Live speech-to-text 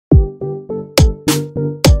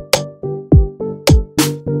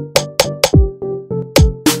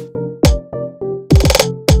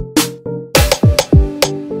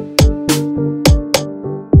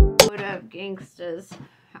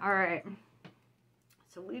Alright.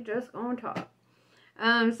 So we just gonna talk.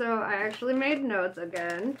 So I actually made notes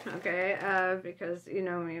again, okay, because, you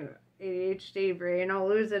know me, ADHD brain, I'll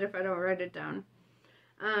lose it if I don't write it down.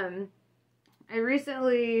 I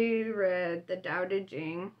recently read The Tao Te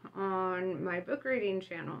Ching on my book reading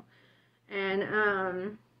channel, and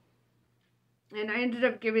I ended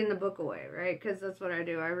up giving the book away, right, because that's what I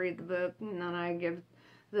do. I read the book, and then I give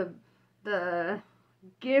the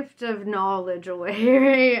gift of knowledge away,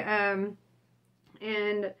 right,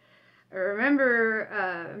 and I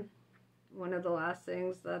remember one of the last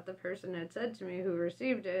things that the person had said to me who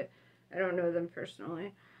received it. I don't know them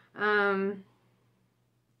personally.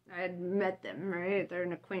 I had met them, right? They're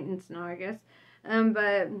an acquaintance now, I guess.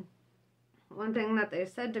 But one thing that they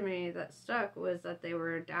said to me that stuck was that they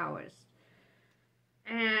were a Taoist.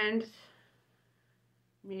 And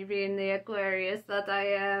me being the Aquarius that I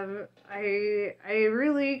am, I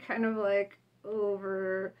really kind of like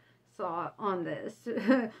overthought on this.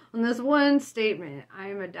 On this one statement, I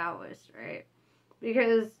am a Taoist, right?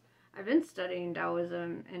 Because I've been studying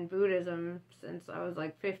Taoism and Buddhism since I was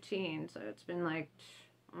like 15, so it's been like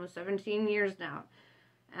almost 17 years now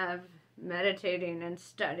of meditating and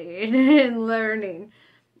studying and learning.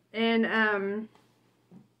 And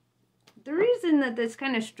the reason that this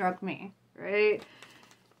kind of struck me, right,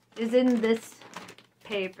 is in this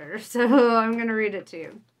paper. So I'm going to read it to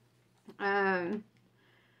you.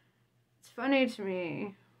 It's funny to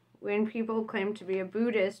me when people claim to be a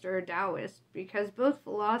Buddhist or a Taoist, because both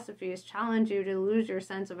philosophies challenge you to lose your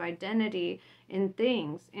sense of identity in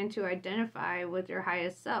things and to identify with your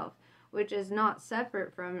highest self, which is not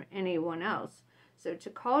separate from anyone else. So to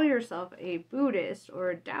call yourself a Buddhist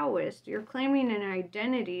or a Taoist, you're claiming an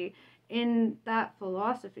identity in that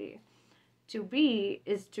philosophy. To be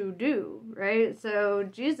is to do, right? So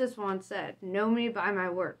Jesus once said, "Know me by my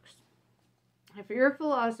works." If your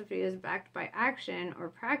philosophy is backed by action or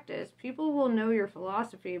practice, people will know your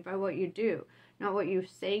philosophy by what you do, not what you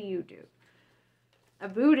say you do. A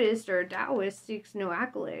Buddhist or a Taoist seeks no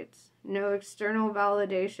accolades, no external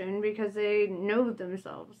validation, because they know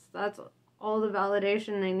themselves. That's all the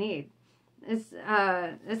validation they need. This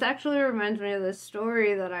actually reminds me of this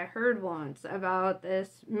story that I heard once about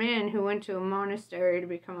this man who went to a monastery to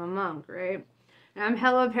become a monk, right? Now, I'm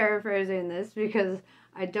hella paraphrasing this because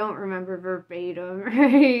I don't remember verbatim,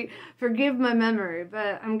 right? Forgive my memory,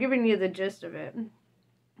 but I'm giving you the gist of it.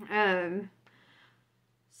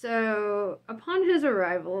 So, upon his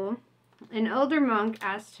arrival, an elder monk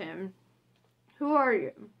asked him, "Who are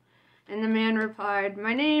you?" And the man replied,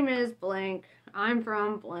 "My name is blank. I'm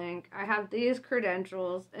from blank. I have these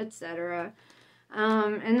credentials, etc."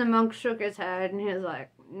 And the monk shook his head and he was like,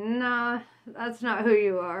 "Nah, that's not who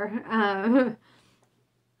you are."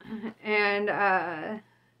 And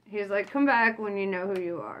he's like, "Come back when you know who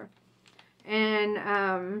you are." And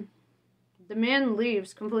the man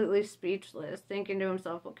leaves completely speechless, thinking to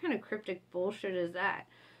himself, what kind of cryptic bullshit is that?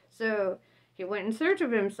 So he went in search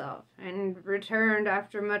of himself and returned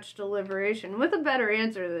after much deliberation with a better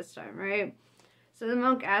answer this time, right? So the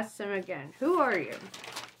monk asks him again, "Who are you?"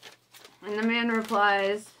 And the man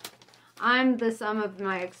replies, "I'm the sum of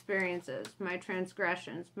my experiences, my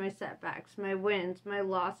transgressions, my setbacks, my wins, my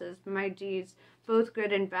losses, my deeds, both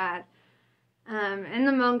good and bad." And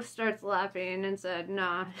the monk starts laughing and said,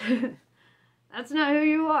 "Nah, that's not who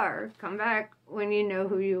you are. Come back when you know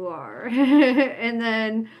who you are." And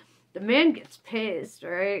then the man gets pissed,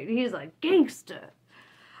 right? He's like, "Gangsta,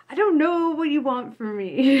 I don't know what you want from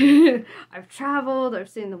me. I've traveled, I've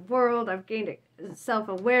seen the world, I've gained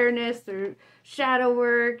self-awareness through shadow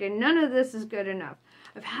work, and none of this is good enough.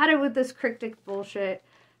 I've had it with this cryptic bullshit.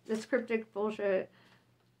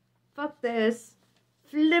 Fuck this."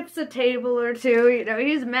 Flips a table or two, you know,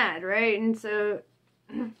 he's mad, right? And so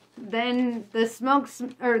then the monk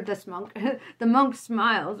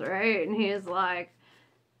smiles, right? And he's like,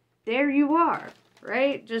 "There you are,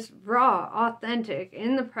 right? Just raw, authentic,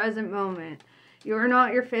 in the present moment. You are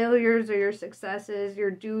not your failures or your successes,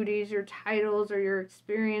 your duties, your titles, or your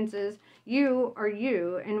experiences. You are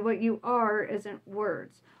you, and what you are isn't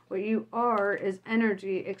words. What you are is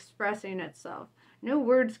energy expressing itself. No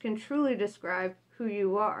words can truly describe who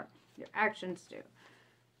you are. Your actions do.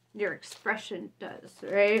 Your expression does,"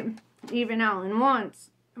 right? Even Alan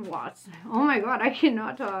Watts. Oh my god, I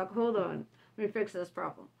cannot talk. Hold on. Let me fix this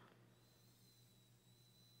problem.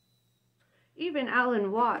 Even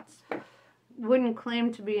Alan Watts wouldn't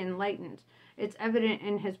claim to be enlightened. It's evident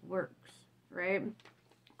in his works, right?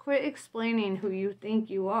 Quit explaining who you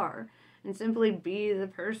think you are and simply be the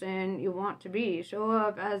person you want to be. Show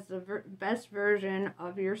up as the best version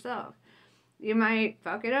of yourself. You might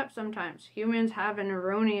fuck it up sometimes. Humans have an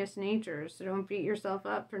erroneous nature, so don't beat yourself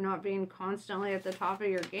up for not being constantly at the top of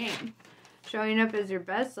your game. Showing up as your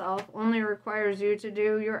best self only requires you to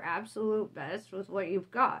do your absolute best with what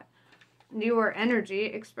you've got. You are energy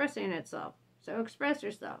expressing itself. So express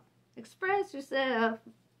yourself. Express yourself.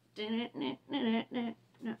 Okay,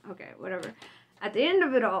 whatever. At the end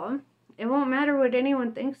of it all, it won't matter what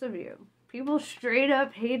anyone thinks of you. People straight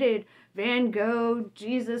up hated Van Gogh,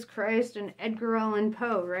 Jesus Christ, and Edgar Allan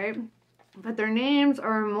Poe, right? But their names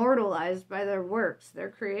are immortalized by their works, their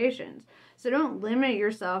creations. So don't limit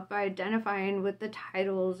yourself by identifying with the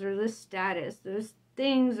titles or the status. Those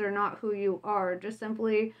things are not who you are. Just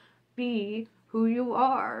simply be who you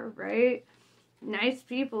are, right? Nice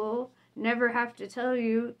people never have to tell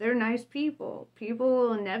you they're nice people. People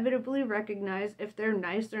will inevitably recognize if they're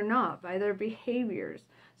nice or not by their behaviors.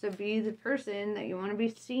 So be the person that you want to be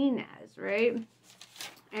seen as, right?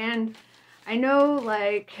 And I know,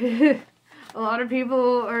 like, a lot of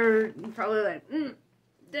people are probably like,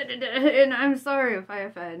 and I'm sorry if I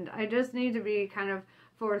offend. I just need to be kind of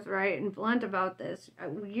forthright and blunt about this.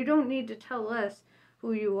 You don't need to tell us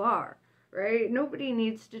who you are, right? Nobody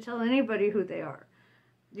needs to tell anybody who they are.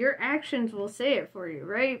 Your actions will say it for you,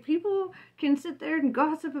 right? People can sit there and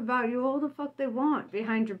gossip about you all the fuck they want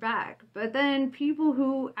behind your back. But then people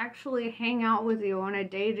who actually hang out with you on a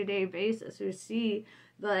day-to-day basis, who see,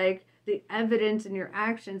 like, the evidence in your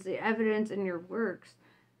actions, the evidence in your works,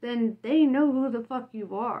 then they know who the fuck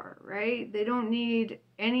you are, right? They don't need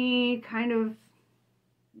any kind of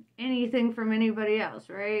anything from anybody else,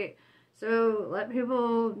 right? So let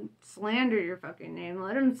people slander your fucking name.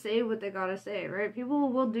 Let them say what they gotta say, right?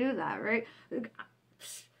 People will do that, right?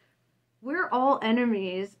 We're all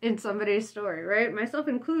enemies in somebody's story, right? Myself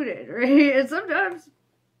included, right? And sometimes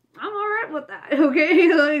I'm alright with that,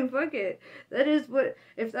 okay? Like, fuck it. That is what,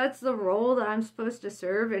 if that's the role that I'm supposed to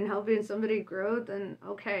serve in helping somebody grow, then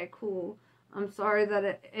okay, cool. I'm sorry that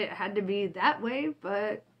it had to be that way,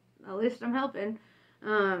 but at least I'm helping.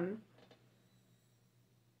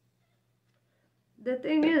 The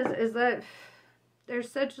thing is that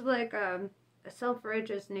there's such, like, a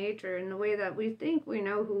self-righteous nature in the way that we think we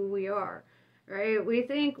know who we are, right? We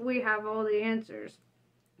think we have all the answers.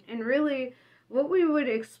 And really, what we would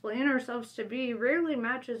explain ourselves to be rarely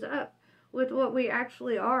matches up with what we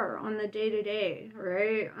actually are on the day-to-day,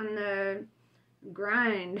 right? On the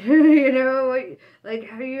grind, you know, like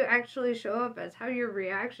how you actually show up as, how your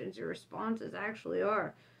reactions, your responses actually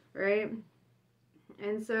are, right?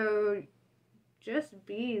 And so just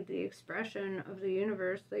be the expression of the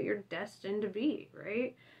universe that you're destined to be,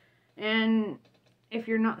 right? And if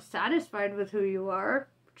you're not satisfied with who you are,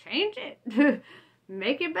 change it.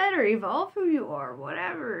 Make it better, evolve who you are,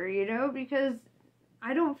 whatever, you know, because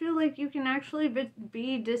I don't feel like you can actually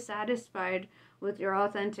be dissatisfied with your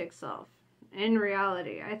authentic self. In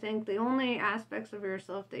reality, I think the only aspects of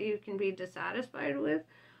yourself that you can be dissatisfied with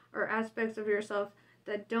are aspects of yourself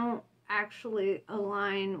that don't actually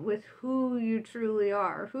align with who you truly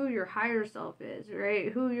are, who your higher self is,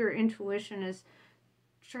 right? Who your intuition is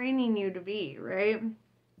training you to be, right?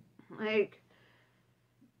 Like,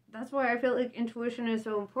 that's why I feel like intuition is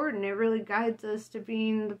so important. It really guides us to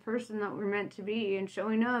being the person that we're meant to be and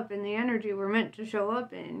showing up in the energy we're meant to show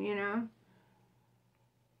up in, you know?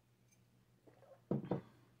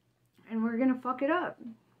 And we're gonna fuck it up.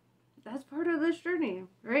 That's part of this journey,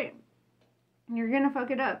 right? You're gonna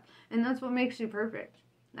fuck it up. And that's what makes you perfect.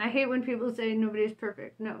 I hate when people say nobody's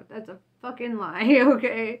perfect. No, that's a fucking lie,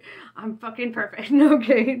 okay? I'm fucking perfect. No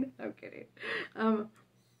kidding. I'm kidding.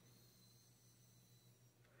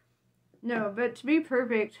 No, but to be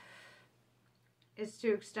perfect is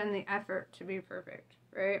to extend the effort to be perfect,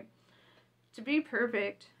 right? To be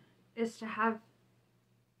perfect is to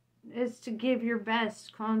give your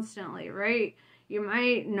best constantly, right? You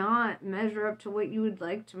might not measure up to what you would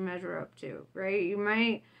like to measure up to, right? You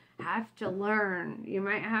might have to learn. You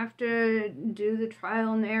might have to do the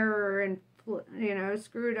trial and error and, you know,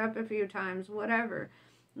 screw it up a few times, whatever.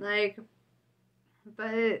 Like,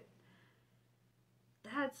 but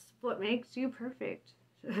that's what makes you perfect,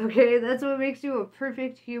 okay? That's what makes you a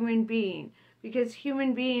perfect human being, because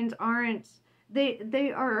human beings aren't,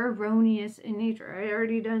 they are erroneous in nature. I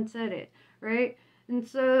already done said it, right? And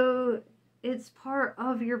so it's part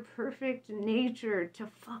of your perfect nature to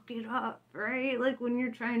fuck it up, right? Like when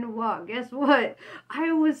you're trying to walk, guess what?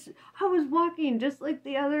 I was walking just like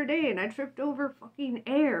the other day and I tripped over fucking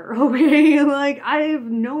air, okay? Like, I've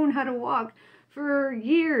known how to walk for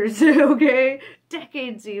years, okay?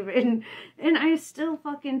 Decades even. And I still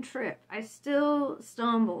fucking trip. I still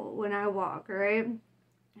stumble when I walk, right?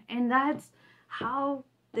 And that's how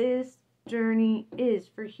this journey is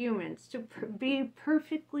for humans. To be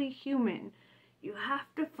perfectly human, you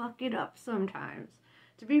have to fuck it up sometimes.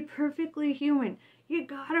 To be perfectly human, you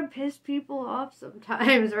gotta piss people off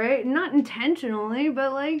sometimes, right? Not intentionally,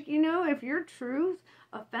 but like, you know, if your truth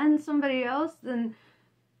offends somebody else, then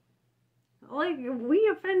like, we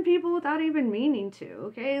offend people without even meaning to,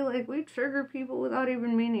 okay? Like, we trigger people without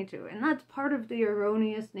even meaning to. And that's part of the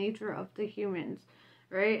erroneous nature of the humans,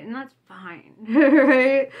 right? And that's fine,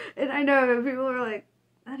 right? And I know people are like,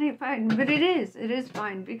 that ain't fine. But it is. It is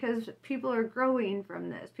fine because people are growing from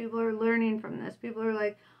this. People are learning from this. People are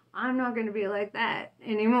like, I'm not going to be like that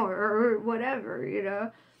anymore or whatever, you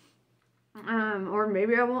know? Or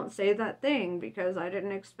maybe I won't say that thing because I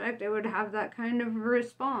didn't expect it would have that kind of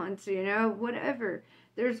response, you know, whatever.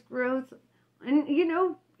 There's growth, and, you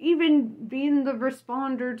know, even being the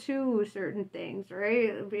responder to certain things,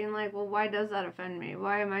 right? Being like, well, why does that offend me?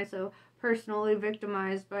 Why am I so personally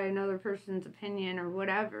victimized by another person's opinion or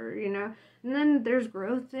whatever, you know? And then there's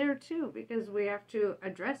growth there too, because we have to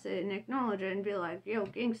address it and acknowledge it and be like, yo,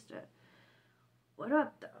 gangsta, what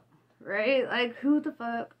up though? Right? Like, who the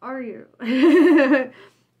fuck are you?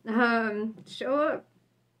 Show up.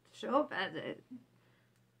 Show up as it.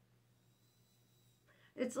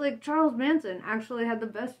 It's like Charles Manson actually had the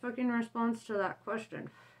best fucking response to that question,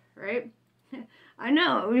 right? I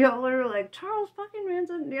know, y'all are like, Charles fucking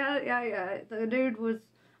Manson? Yeah. The dude was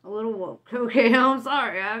a little woke. Okay, I'm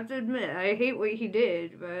sorry, I have to admit, I hate what he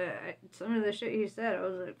did, but some of the shit he said, I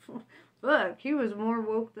was like, fuck, he was more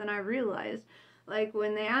woke than I realized. Like,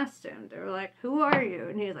 when they asked him, they were like, who are you?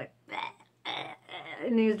 And he was like,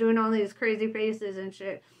 and he was doing all these crazy faces and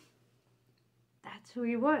shit. That's who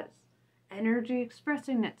he was. Energy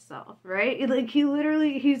expressing itself, right? Like,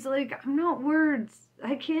 he's like, I'm not words.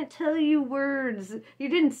 I can't tell you words. He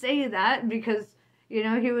didn't say that because, you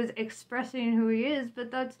know, he was expressing who he is,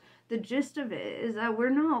 but that's the gist of it, is that we're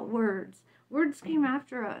not words. Words came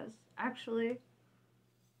after us, actually.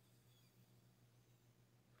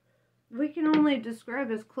 We can only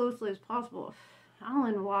describe as closely as possible.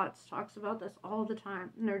 Alan Watts talks about this all the time,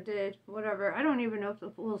 or did, whatever. I don't even know if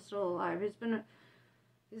the fool's still alive.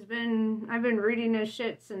 I've been reading his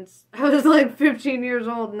shit since I was like 15 years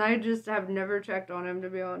old, and I just have never checked on him, to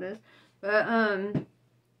be honest. But,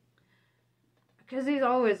 because he's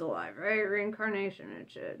always alive, right? Reincarnation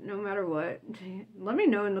and shit, no matter what. Let me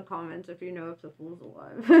know in the comments if you know if the fool's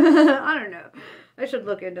alive. I don't know. I should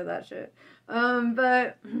look into that shit.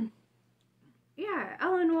 But yeah,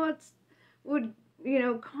 Alan Watts would, you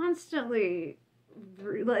know, constantly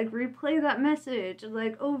replay that message,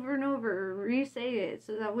 like, over and over, re-say it,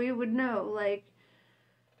 so that we would know, like,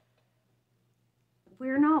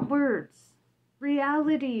 we're not words.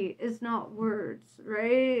 Reality is not words,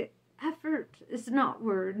 right? Effort is not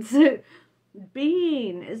words.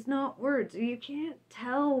 Being is not words. You can't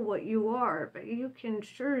tell what you are, but you can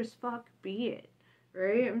sure as fuck be it,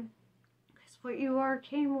 right? Because what you are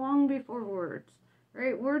came long before words,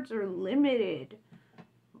 right? Words are limited.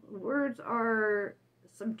 Words are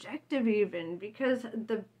subjective even, because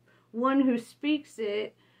the one who speaks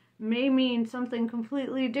it may mean something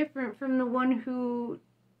completely different from the one who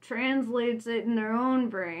translates it in their own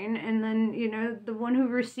brain, and then, you know, the one who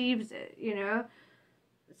receives it, you know?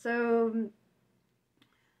 So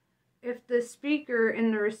if the speaker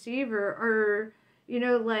and the receiver are, you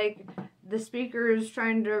know, like, the speaker is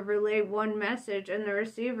trying to relay one message and the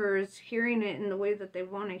receiver is hearing it in the way that they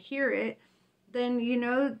want to hear it, then, you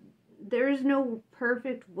know, there's no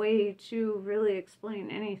perfect way to really explain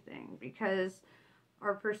anything, because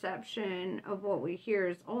our perception of what we hear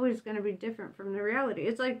is always going to be different from the reality.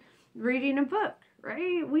 It's like reading a book,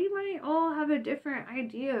 right? We might all have a different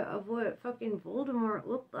idea of what fucking Voldemort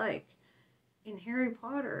looked like in Harry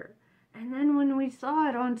Potter. And then when we saw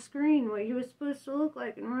it on screen, what he was supposed to look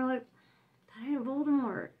like, and we're like, that ain't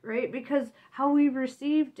Voldemort, right? Because how we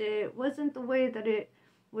received it wasn't the way that it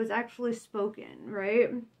was actually spoken, right?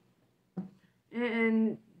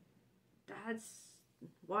 And that's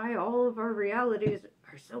why all of our realities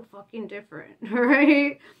are so fucking different,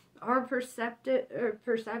 right? Our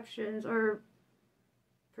perceptions, our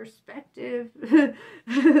perspective,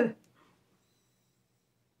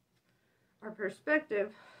 our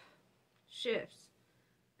perspective shifts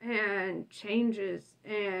and changes,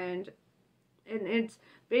 and it's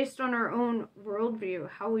based on our own worldview,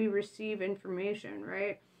 how we receive information,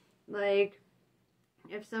 right? Like,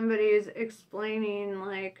 if somebody is explaining,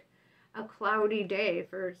 like, a cloudy day,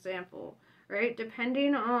 for example, right?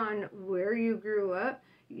 Depending on where you grew up,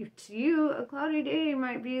 to you, a cloudy day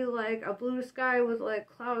might be like a blue sky with like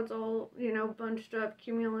clouds all, bunched up,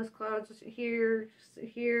 cumulus clouds here,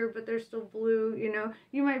 but they're still blue,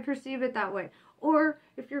 you might perceive it that way. Or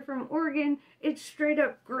if you're from Oregon, it's straight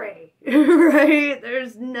up gray, right?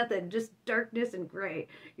 There's nothing, just darkness and gray,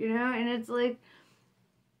 and it's like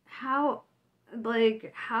how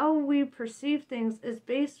we perceive things is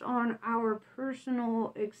based on our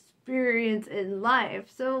personal experience in life.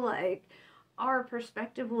 So like our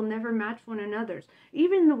perspective will never match one another's.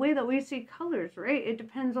 Even the way that we see colors, right? It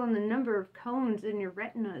depends on the number of cones in your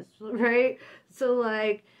retinas, right? So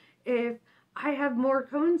like if I have more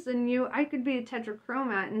cones than you, I could be a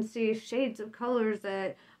tetrachromat and see shades of colors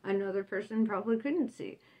that another person probably couldn't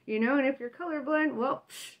see, and if you're colorblind, well,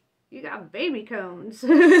 you got baby cones.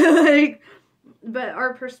 But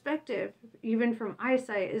our perspective, even from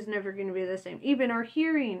eyesight, is never going to be the same. Even our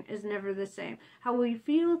hearing is never the same. How we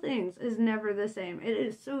feel things is never the same. It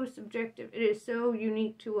is so subjective. It is so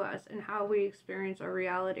unique to us and how we experience our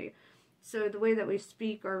reality. So the way that we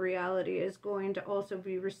speak our reality is going to also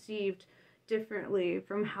be received differently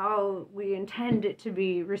from how we intend it to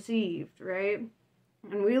be received, right?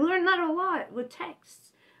 And we learn that a lot with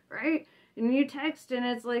texts, right? And you text and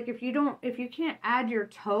it's like if you can't add your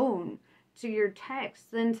tone to your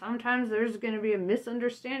text, then sometimes there's going to be a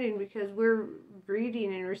misunderstanding because we're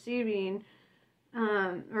reading and receiving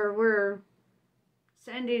or we're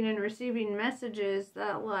sending and receiving messages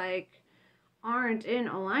that like aren't in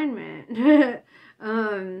alignment.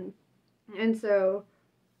 And so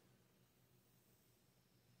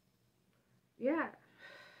yeah,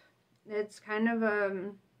 it's kind of a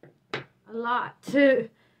lot.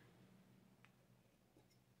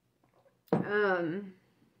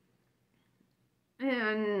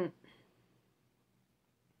 And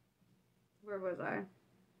where was I?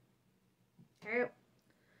 Okay.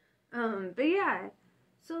 But yeah,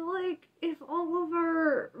 so like if all of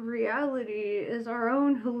our reality is our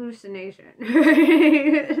own hallucination,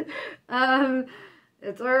 right?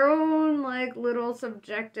 It's our own like little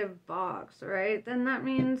subjective box, right? Then that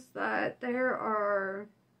means that there are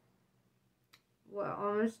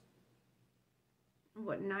almost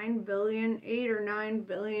 9 billion, 8 or 9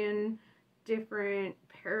 billion different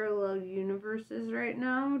parallel universes right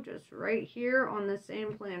now, just right here on the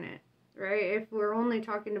same planet, right? If we're only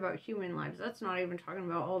talking about human lives, that's not even talking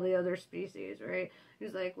about all the other species, right?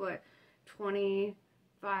 There's like,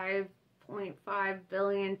 25.5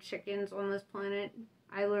 billion chickens on this planet.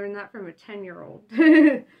 I learned that from a 10-year-old.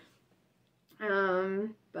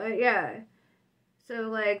 But yeah, so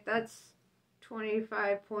like that's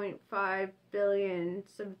 25.5 billion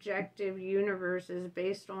subjective universes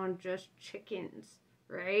based on just chickens,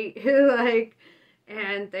 right?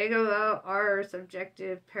 And think about our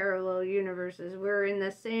subjective parallel universes. We're in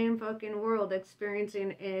the same fucking world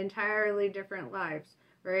experiencing entirely different lives,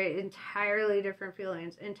 right? Entirely different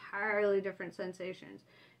feelings, entirely different sensations,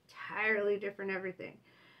 entirely different everything.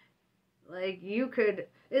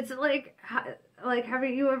 It's like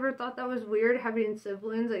haven't you ever thought that was weird, having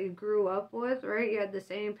siblings that you grew up with, right? You had the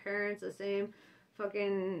same parents, the same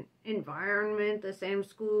fucking environment, the same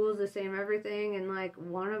schools, the same everything, and like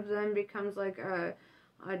one of them becomes like a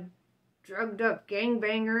drugged up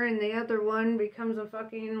gangbanger and the other one becomes a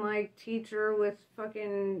fucking like teacher with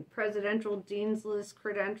fucking presidential dean's list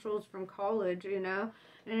credentials from college, and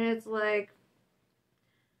it's like,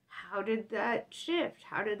 how did that shift?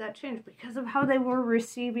 How did that change? Because of how they were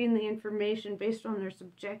receiving the information based on their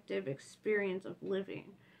subjective experience of living,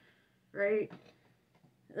 right?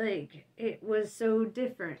 Like, it was so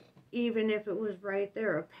different, even if it was right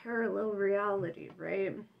there, a parallel reality,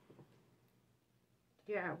 right?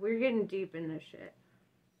 Yeah, we're getting deep in this shit.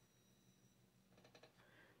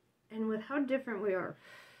 And with how different we are,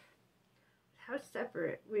 how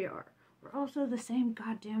separate we are, we're also the same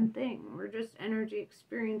goddamn thing. We're just energy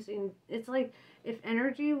experiencing. It's like if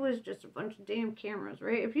energy was just a bunch of damn cameras,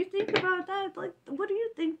 right? If you think about that, like, what do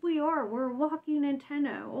you think we are? We're a walking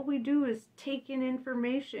antenna. All we do is take in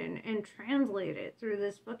information and translate it through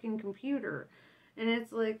this fucking computer. And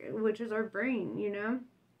it's like, which is our brain,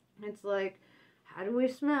 It's like, how do we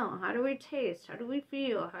smell? How do we taste? How do we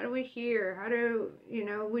feel? How do we hear? How do,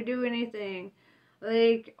 we do anything?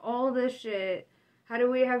 Like, all this shit. How do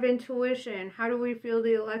we have intuition? How do we feel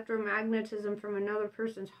the electromagnetism from another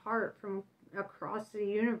person's heart from across the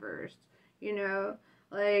universe?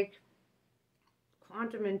 Like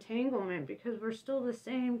quantum entanglement, because we're still the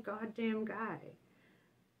same goddamn guy.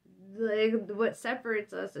 Like, what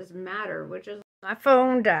separates us is matter, which is... My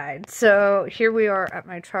phone died, so here we are at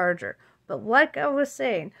my charger. But like I was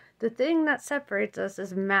saying, The thing that separates us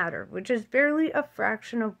is matter, which is barely a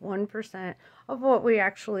fraction of 1% of what we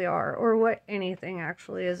actually are, or what anything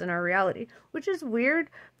actually is in our reality, which is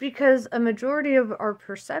weird because a majority of our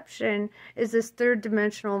perception is this third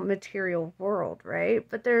dimensional material world, right?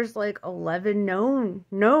 But there's like 11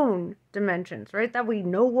 known dimensions, right, that we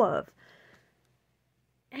know of.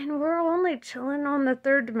 And we're only chilling on the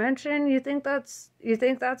third dimension. You think that's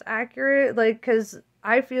accurate? Like, because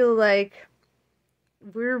I feel like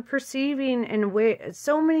we're perceiving in way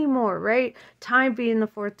so many more, right? Time being the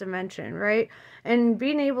fourth dimension, right? And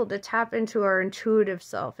being able to tap into our intuitive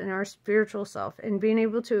self and our spiritual self, and being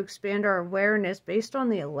able to expand our awareness based on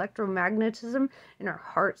the electromagnetism in our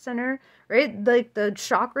heart center, right? Like the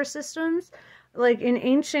chakra systems. Like in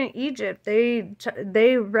ancient Egypt,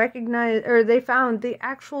 they recognized, or they found the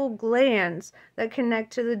actual glands that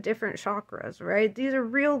connect to the different chakras, right? These are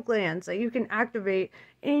real glands that you can activate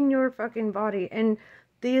in your fucking body, and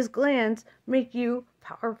these glands make you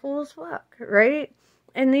powerful as fuck, right?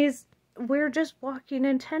 And we're just walking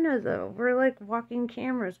antenna, though. We're like walking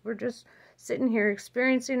cameras. We're just sitting here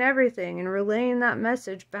experiencing everything and relaying that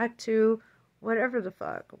message back to whatever the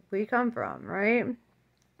fuck we come from, right?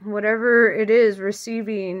 Whatever it is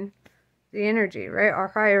receiving the energy, right? Our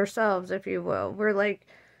higher selves, if you will. We're like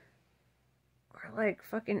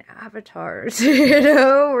fucking avatars, you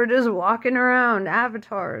know? We're just walking around,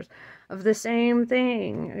 avatars of the same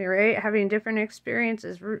thing, right? Having different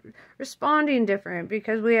experiences, responding different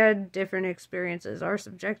because we had different experiences. Our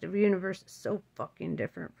subjective universe is so fucking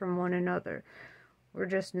different from one another. We're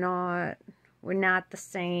not the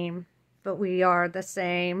same, but we are the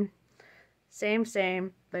same.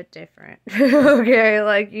 Same, but different. Okay,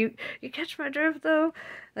 like, you catch my drift, though?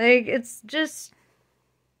 Like, it's just,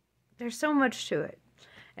 there's so much to it.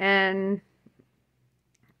 And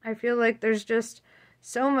I feel like there's just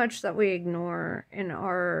so much that we ignore in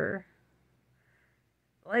our,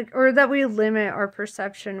 like, or that we limit our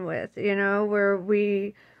perception with, you know, where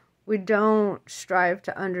we don't strive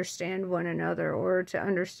to understand one another or to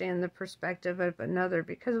understand the perspective of another,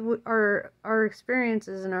 because our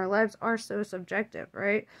experiences in our lives are so subjective,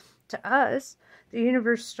 right? To us, the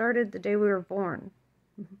universe started the day we were born,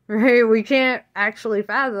 right? We can't actually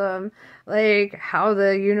fathom, like, how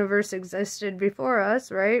the universe existed before us,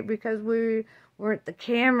 right? Because we weren't the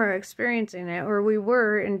camera experiencing it, or we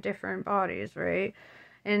were in different bodies, right?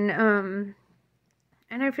 And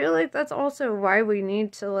I feel like that's also why we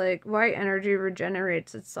need to, like, why energy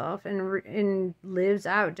regenerates itself and lives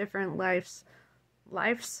out different lives,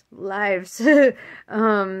 you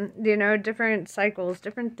know, different cycles,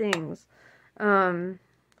 different things. We're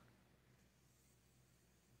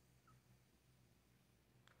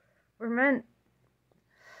meant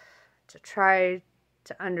to try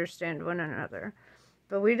to understand one another,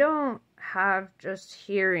 but we don't have just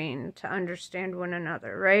hearing to understand one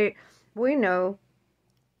another, right? We know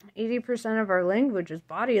 80% of our language is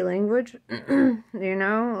body language, you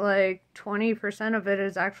know, like 20% of it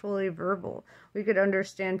is actually verbal. We could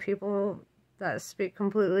understand people that speak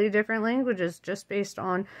completely different languages just based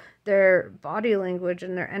on their body language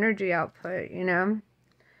and their energy output, you know.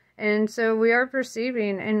 And so we are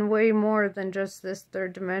perceiving in way more than just this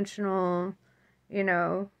third dimensional, you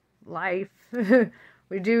know, life.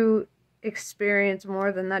 We do experience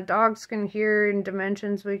more than that. Dogs can hear in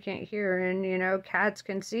dimensions we can't hear in, you know, cats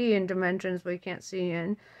can see in dimensions we can't see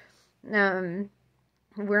in.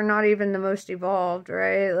 We're not even the most evolved,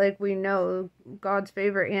 right? Like, we know God's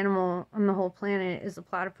favorite animal on the whole planet is a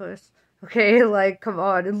platypus. Okay, like, come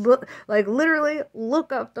on, like, literally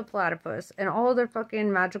look up the platypus and all their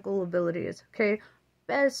fucking magical abilities. Okay,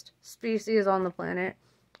 best species on the planet.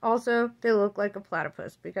 Also, they look like a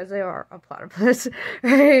platypus because they are a platypus,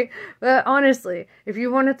 right? But honestly, if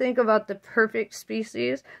you want to think about the perfect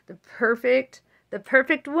species, the perfect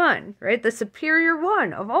one, right? The superior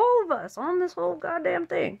one of all of us on this whole goddamn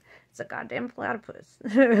thing, it's a goddamn platypus.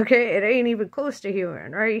 Okay, it ain't even close to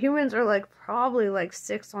human, right? Humans are like probably like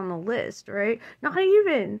 6 on the list, right? Not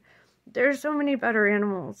even. There's so many better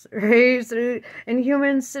animals, right? So, and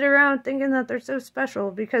humans sit around thinking that they're so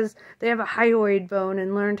special because they have a hyoid bone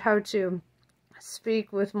and learned how to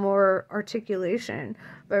speak with more articulation.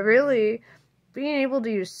 But really, being able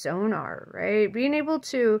to use sonar, right? Being able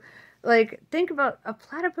to, like, think about a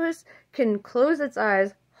platypus can close its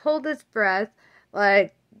eyes, hold its breath,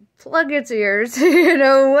 like, plug its ears, you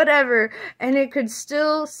know, whatever, and it could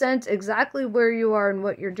still sense exactly where you are and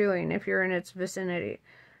what you're doing if you're in its vicinity.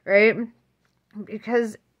 Right?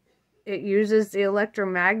 Because it uses the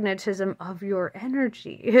electromagnetism of your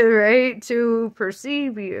energy, right? To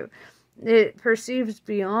perceive you. It perceives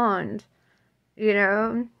beyond, you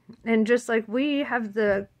know? And just like we have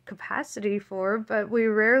the capacity for, but we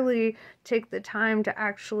rarely take the time to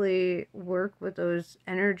actually work with those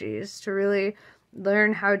energies, to really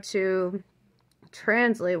learn how to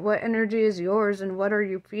translate what energy is yours and what are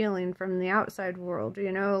you feeling from the outside world.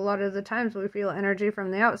 You know, a lot of the times we feel energy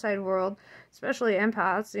from the outside world, especially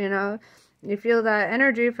empaths, you know, you feel that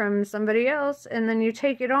energy from somebody else and then you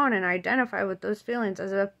take it on and identify with those feelings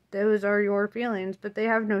as if those are your feelings, but they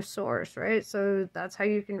have no source, right? So that's how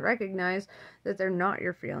you can recognize that they're not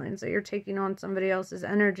your feelings, that you're taking on somebody else's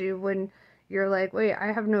energy when you're like, wait,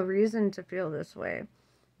 I have no reason to feel this way.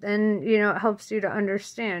 Then, you know, it helps you to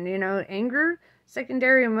understand, you know, anger,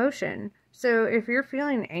 secondary emotion. So if you're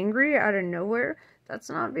feeling angry out of nowhere, that's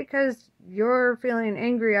not because you're feeling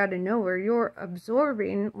angry out of nowhere. You're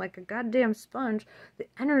absorbing, like a goddamn sponge, the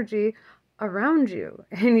energy around you.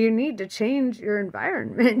 And you need to change your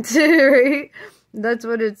environment, right? That's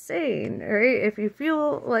what it's saying, right? If you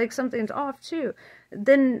feel like something's off too,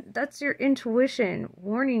 then that's your intuition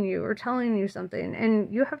warning you or telling you something.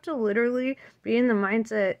 And you have to literally be in the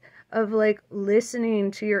mindset of like listening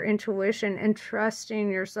to your intuition and trusting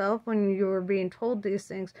yourself when you're being told these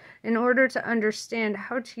things in order to understand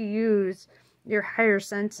how to use your higher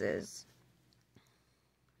senses.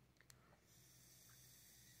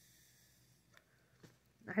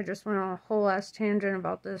 I just went on a whole ass tangent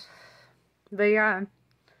about this. But yeah,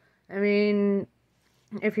 I mean,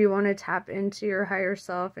 if you want to tap into your higher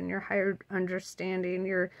self and your higher understanding,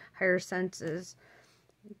 your higher senses,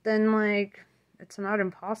 then like, it's not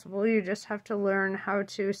impossible. You just have to learn how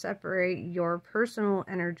to separate your personal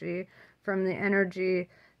energy from the energy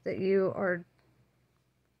that you are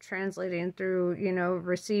translating through, you know,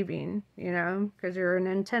 receiving, you know, because you're an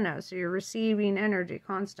antenna, so you're receiving energy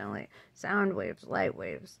constantly. Sound waves, light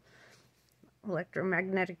waves,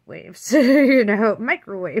 electromagnetic waves, you know,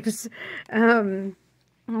 microwaves,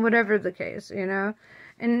 whatever the case, you know.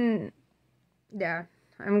 And yeah,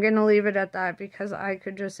 I'm gonna leave it at that because I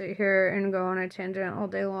could just sit here and go on a tangent all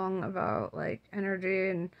day long about like energy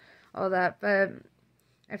and all that, but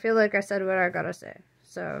I feel like I said what I gotta say.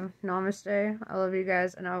 So namaste, I love you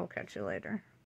guys, and I will catch you later.